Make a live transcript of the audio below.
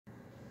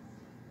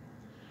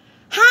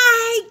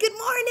good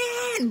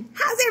morning.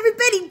 How's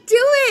everybody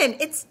doing?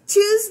 It's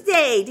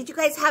Tuesday. Did you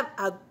guys have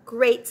a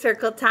great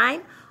circle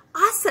time?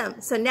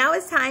 Awesome. So now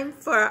it's time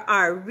for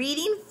our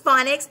reading,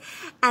 phonics,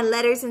 and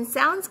letters and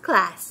sounds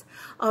class.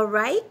 All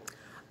right?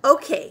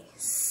 Okay,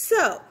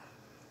 so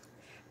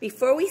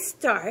before we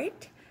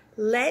start,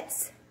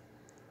 let's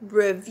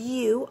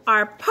review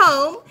our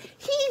poem.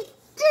 He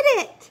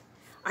did it.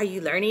 Are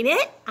you learning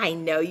it? I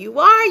know you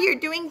are. You're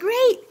doing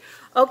great.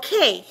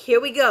 Okay,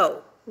 here we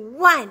go.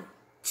 1,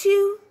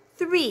 2,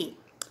 3.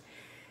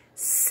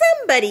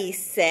 Somebody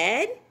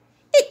said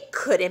it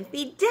couldn't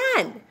be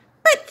done,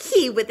 but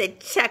he with a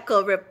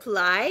chuckle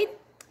replied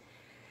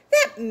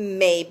that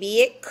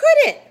maybe it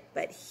couldn't,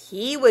 but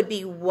he would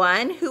be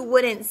one who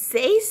wouldn't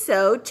say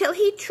so till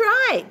he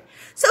tried.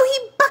 So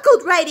he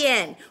buckled right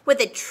in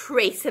with a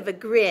trace of a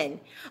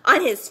grin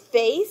on his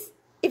face.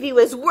 If he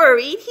was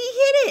worried, he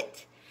hid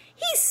it.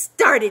 He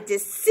started to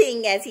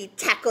sing as he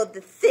tackled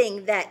the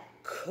thing that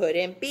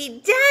couldn't be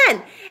done,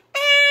 and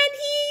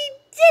he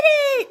did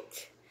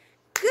it.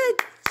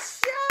 Good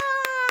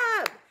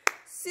job.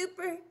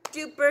 Super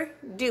duper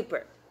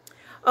duper.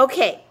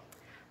 Okay,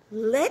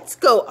 let's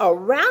go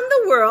around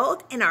the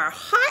world in our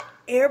hot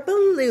air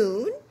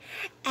balloon,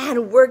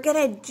 and we're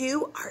gonna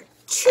do our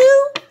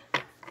 2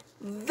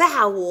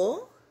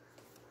 vowel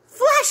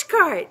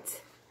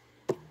flashcards.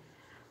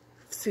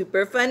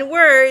 Super fun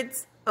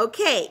words.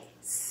 Okay.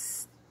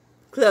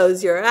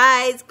 Close your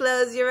eyes,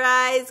 close your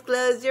eyes,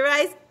 close your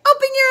eyes,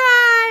 open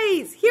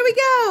your eyes. Here we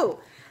go.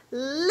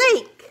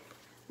 Lake,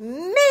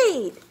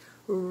 maid,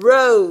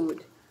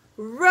 road,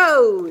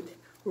 road,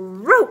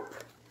 rope,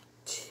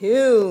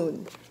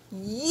 tune,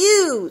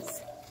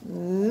 use,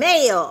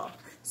 mail,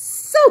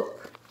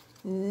 soap,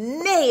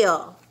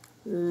 nail,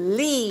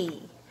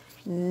 lee,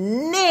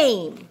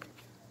 name,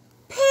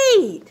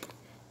 paid,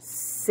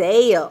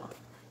 sail,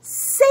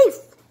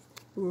 safe,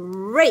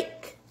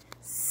 rake,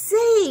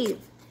 save,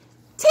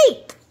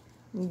 tape,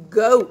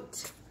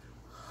 goat,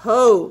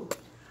 hoe,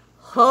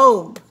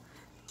 home,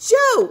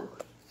 Joe,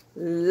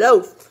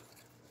 loaf,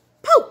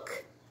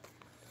 poke,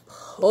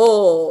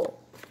 pole,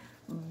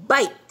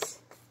 bite,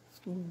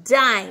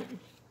 dime,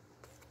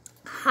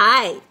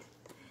 hide,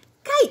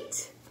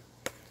 kite,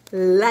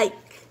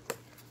 like,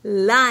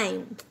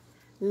 lime,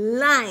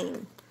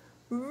 line,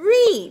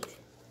 read,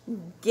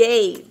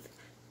 gave,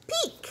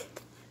 peek,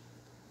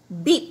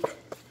 beep,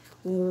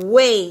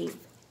 wave,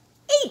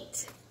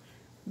 ate,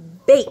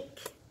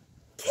 bake,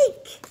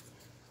 cake,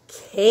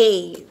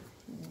 cave,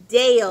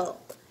 dale,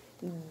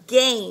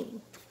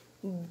 game,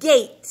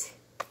 gate,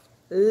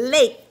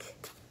 lake,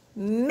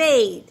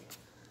 maid,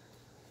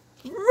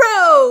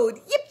 road.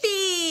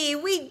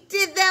 Yippee! We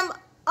did them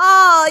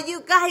all.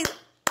 You guys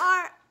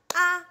are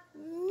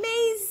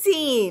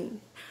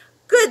amazing.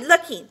 Good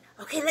looking.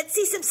 Okay, let's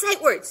see some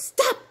sight words.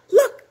 Stop,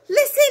 look,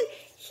 listen.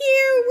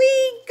 Here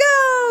we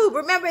go.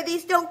 Remember,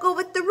 these don't go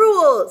with the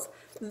rules.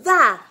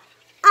 The,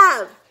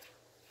 of,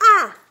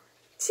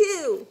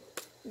 to,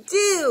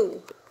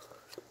 do,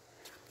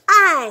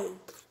 I,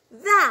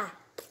 the,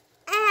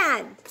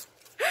 and.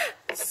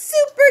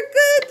 Super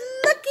good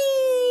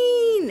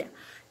looking.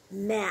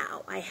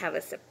 Now I have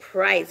a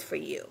surprise for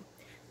you.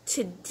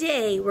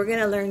 Today we're going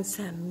to learn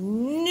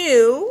some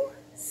new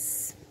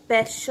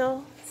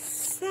special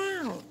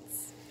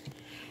sounds.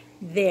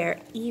 They're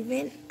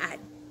even a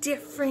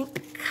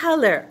different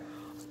color,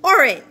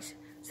 orange.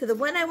 So the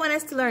one I want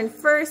us to learn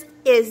first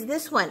is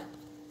this one.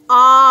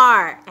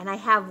 R, and I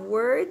have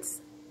words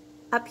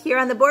up here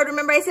on the board.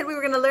 Remember I said we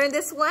were going to learn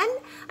this one?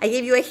 I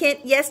gave you a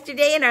hint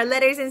yesterday in our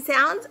letters and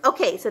sounds.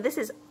 Okay, so this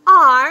is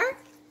R,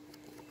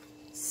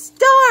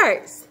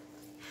 stars.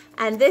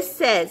 And this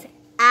says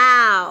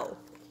ow,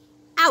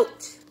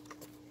 out,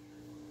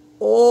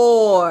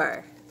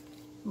 or,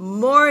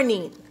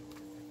 morning,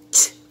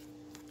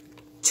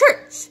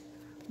 church.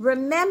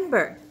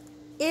 Remember,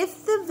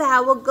 if the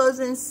vowel goes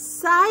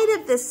inside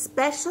of the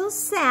special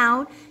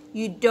sound,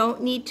 you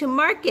don't need to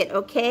mark it,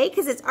 okay?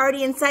 Because it's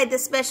already inside the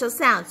special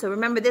sound. So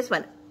remember this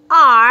one.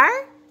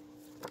 R,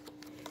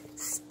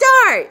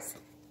 stars.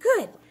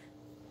 Good.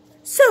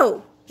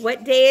 So,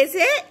 what day is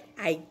it?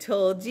 I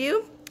told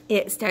you.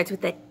 It starts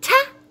with a T.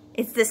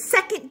 It's the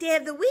second day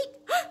of the week.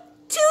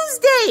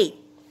 Tuesday.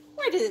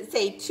 Where does it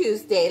say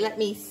Tuesday? Let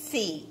me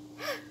see.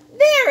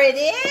 There it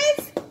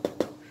is.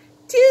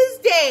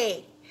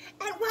 Tuesday.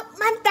 And what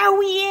month are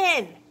we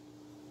in?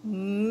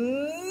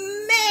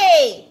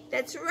 May.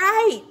 That's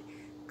right.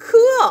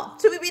 Cool.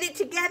 So we read it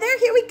together.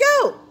 Here we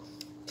go.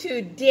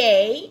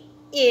 Today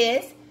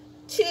is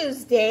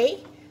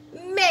Tuesday,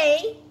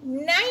 May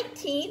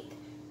 19th,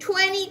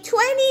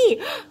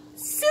 2020.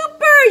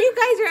 Super. You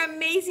guys are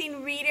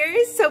amazing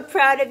readers. So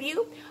proud of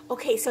you.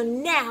 Okay, so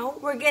now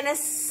we're going to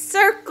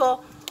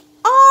circle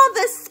all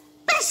the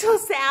special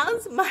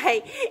sounds.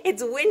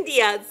 It's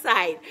windy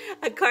outside.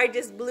 A car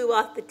just blew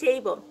off the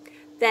table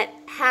that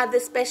have the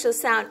special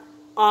sound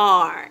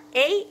R.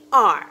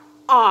 A-R.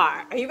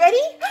 R. Are you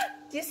ready?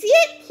 Do you see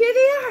it? Here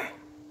they are.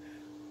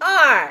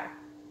 R.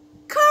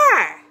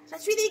 Car.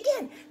 Let's read it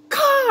again.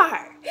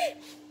 Car.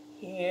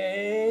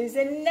 Here's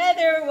Here's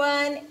another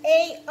one,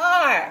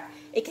 A-R.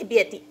 It could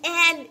be at the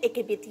end, it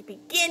could be at the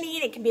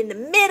beginning, it could be in the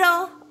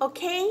middle,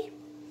 okay?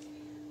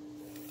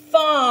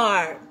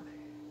 Farm,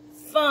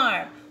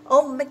 farm.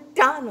 Old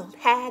MacDonald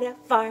had a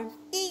farm,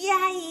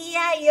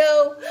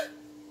 E-I-E-I-O.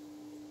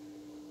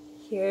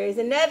 Here's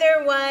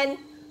another one,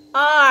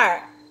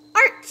 R,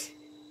 art.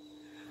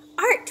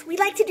 Art, we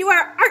like to do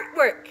our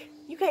artwork.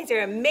 You guys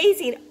are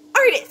amazing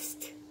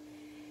artists.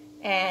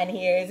 And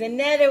here's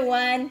another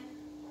one,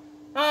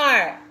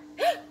 R.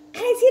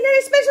 And I see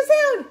another special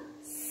sound.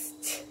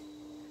 St,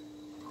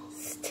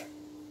 st,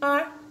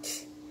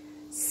 art.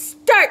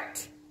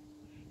 Start,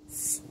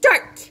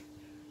 start.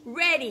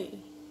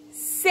 Ready,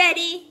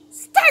 steady,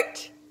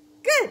 start.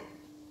 Good.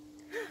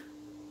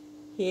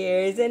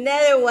 Here's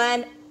another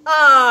one,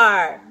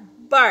 R.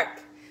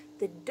 Bark.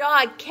 The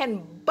dog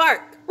can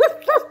bark.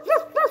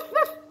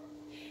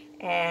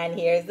 And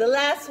here's the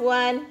last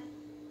one,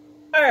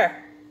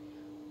 part.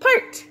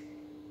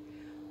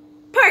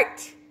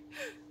 Part.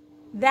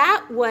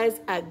 That was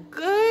a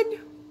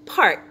good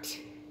part.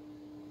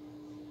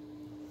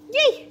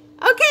 Yay!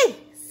 Okay,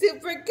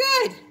 super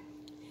good.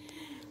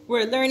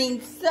 We're learning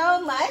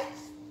so much.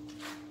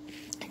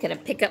 I'm gonna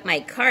pick up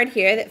my card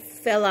here that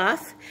fell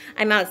off.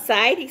 I'm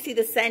outside. You see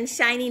the sun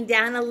shining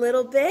down a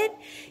little bit?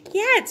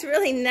 Yeah, it's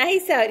really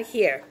nice out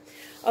here.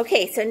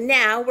 Okay, so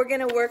now we're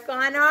gonna work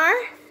on our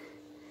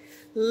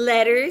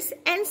letters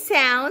and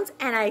sounds.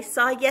 And I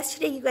saw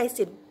yesterday you guys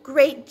did a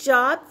great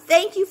job.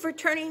 Thank you for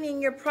turning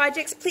in your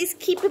projects. Please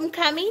keep them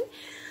coming.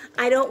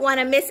 I don't want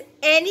to miss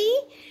any.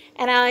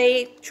 And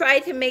I try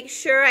to make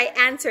sure I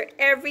answer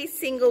every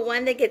single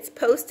one that gets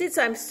posted.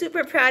 So I'm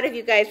super proud of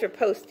you guys for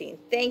posting.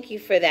 Thank you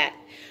for that.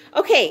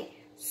 Okay,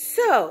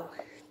 so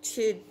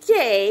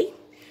today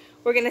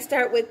we're going to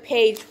start with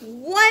page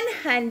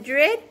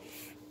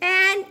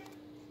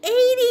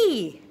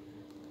 180.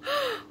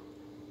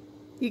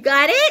 You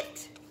got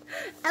it?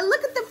 And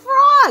look at the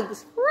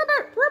frogs.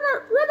 Ribbit,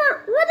 ribbit,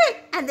 ribbit,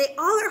 ribbit. And they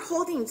all are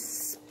holding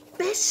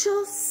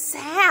special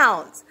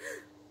sounds.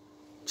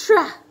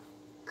 Tra,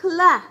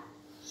 cla,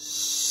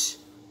 sh,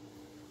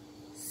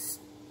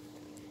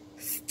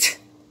 st,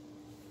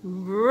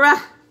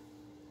 bra,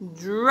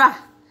 dra.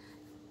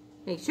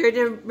 Make sure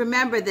to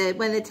remember that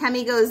when the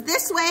tummy goes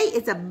this way,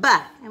 it's a b.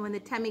 And when the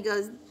tummy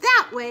goes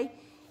that way,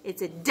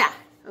 it's a da.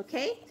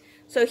 Okay?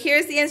 So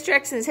here's the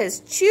instructions. It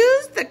says,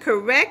 choose the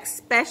correct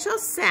special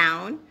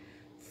sound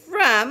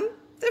from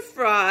the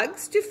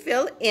frogs to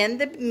fill in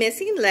the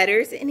missing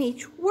letters in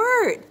each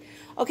word.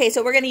 Okay,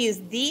 so we're going to use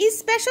these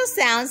special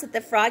sounds that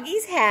the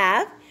froggies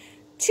have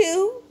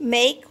to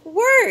make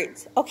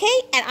words.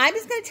 Okay, and I'm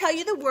just going to tell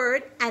you the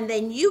word and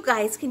then you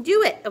guys can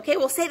do it. Okay,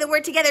 we'll say the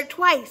word together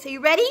twice. Are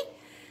you ready?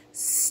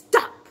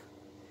 Stop.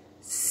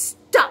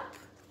 Stop.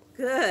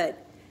 Good.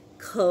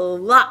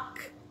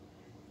 Clock.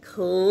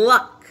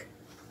 Clock.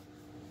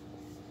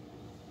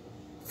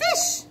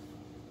 Fish.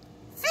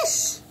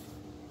 Fish.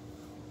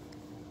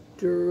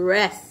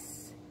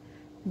 Dress.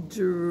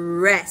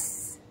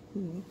 Dress.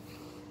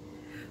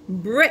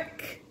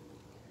 Brick.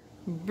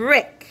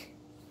 Brick.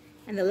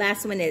 And the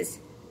last one is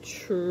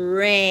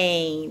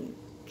train.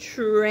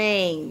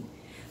 Train.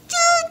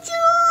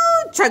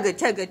 Choo-choo. Chugga,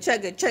 chugga,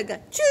 chugga,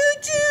 chugga.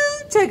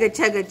 Choo-choo. Chugga,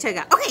 chugga,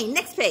 chugga. Okay,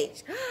 next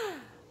page.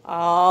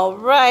 All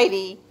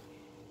righty.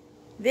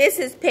 This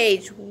is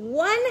page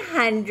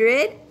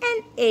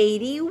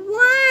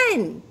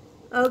 181.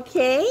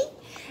 Okay?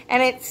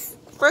 And it's,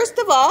 first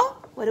of all,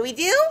 what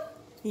do?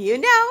 You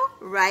know,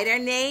 write our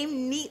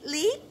name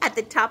neatly at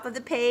the top of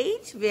the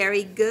page.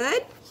 Very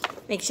good.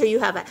 Make sure you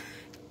have a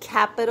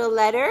capital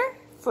letter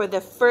for the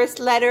first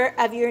letter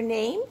of your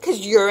name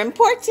because you're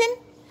important.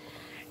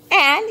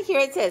 And here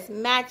it says,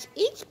 match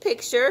each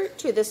picture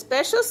to the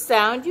special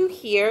sound you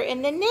hear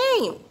in the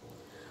name.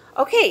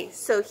 Okay,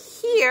 so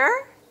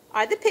here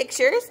are the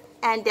pictures,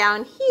 and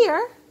down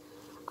here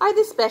are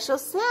the special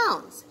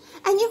sounds.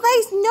 And you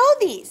guys know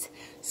these.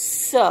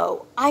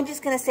 So I'm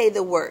just going to say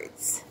the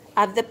words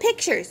of the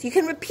pictures. You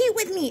can repeat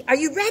with me. Are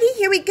you ready?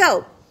 Here we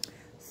go.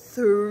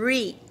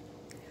 3.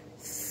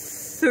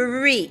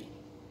 3.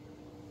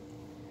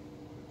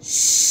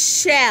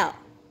 Shell.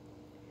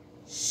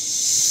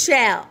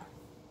 Shell.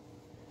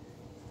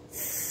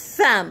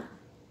 Thumb.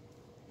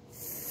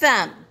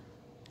 Thumb.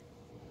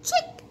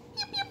 Chick.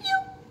 Pew, pew, pew.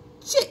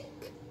 Chick.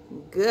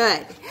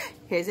 Good.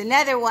 Here's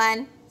another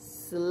one.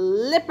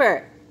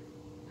 Slipper.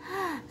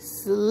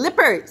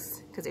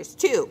 Slippers. Because there's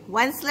 2.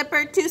 1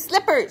 slipper, 2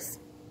 slippers.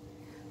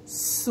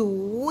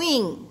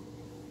 Swing.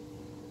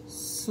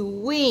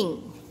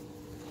 Swing.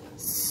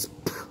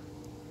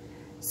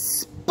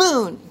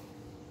 Spoon.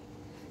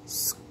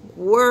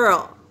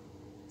 Squirrel.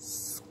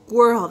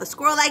 Squirrel. The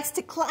squirrel likes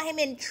to climb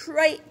in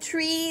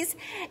trees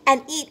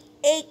and eat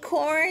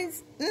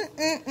acorns.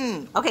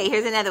 Okay,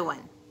 here's another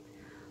one.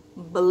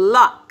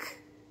 Block.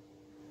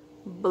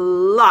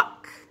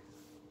 Block.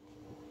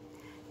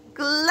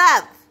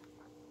 Glove.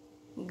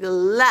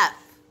 Glove.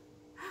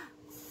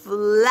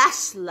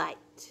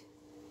 Flashlight.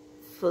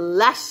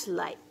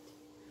 Flashlight.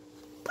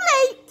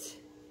 Plate.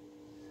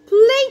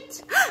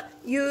 plate.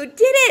 You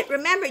did it.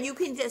 Remember, you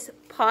can just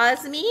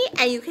pause me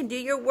and you can do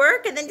your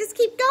work and then just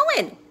keep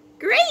going.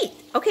 Great.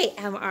 Okay,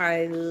 and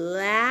our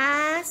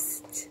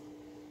last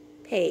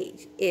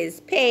page is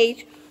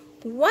page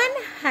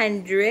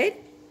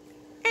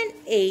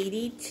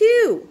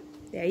 182.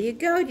 There you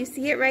go. Do you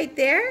see it right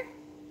there?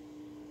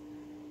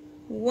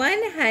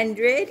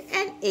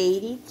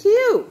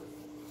 182.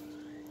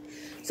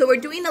 So we're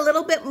doing a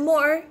little bit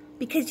more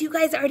because you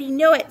guys already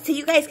know it, so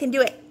you guys can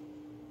do it.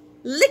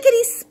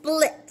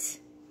 Lickety-split.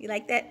 You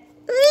like that?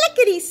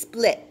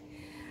 Lickety-split.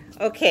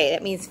 Okay,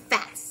 that means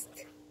fast.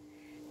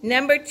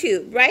 Number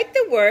 2, write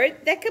the word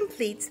that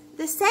completes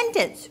the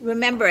sentence.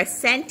 Remember, a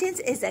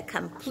sentence is a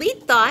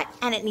complete thought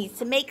and it needs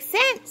to make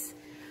sense.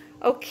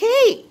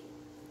 Okay,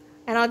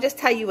 and I'll just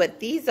tell you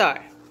what these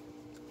are.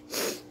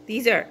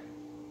 These are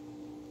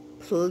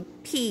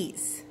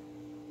peas.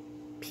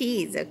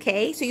 Peas,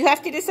 okay? So you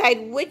have to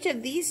decide which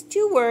of these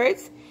 2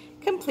 words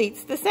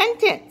completes the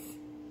sentence.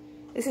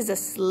 This is a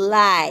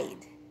slide.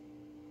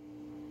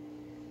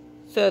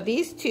 So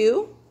these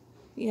 2,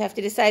 you have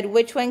to decide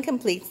which one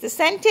completes the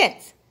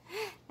sentence.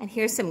 And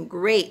here's some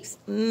grapes.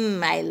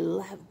 I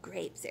love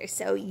grapes. They're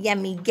so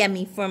yummy,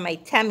 yummy for my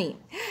tummy.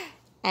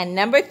 And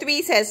number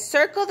 3 says,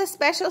 circle the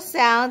special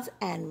sounds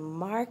and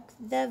mark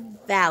the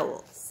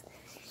vowels.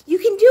 You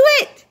can do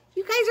it.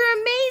 You guys are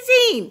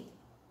amazing.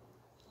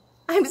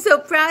 I'm so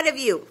proud of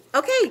you.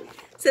 Okay,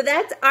 so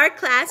that's our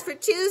class for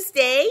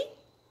Tuesday,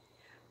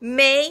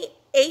 May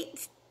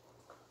 19th.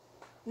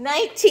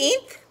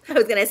 I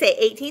was going to say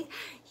 18th.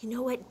 You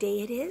know what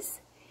day it is?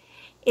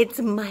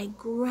 It's my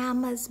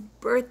grandma's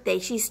birthday.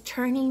 She's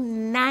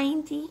turning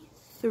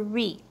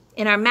 93.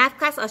 In our math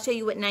class, I'll show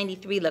you what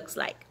 93 looks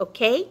like,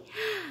 okay?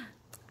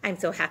 I'm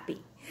so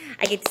happy.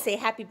 I get to say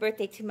happy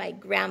birthday to my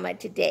grandma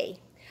today.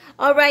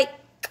 All right,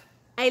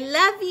 I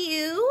love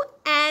you,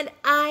 and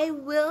I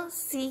will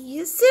see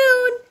you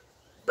soon.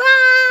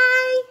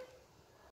 Bye.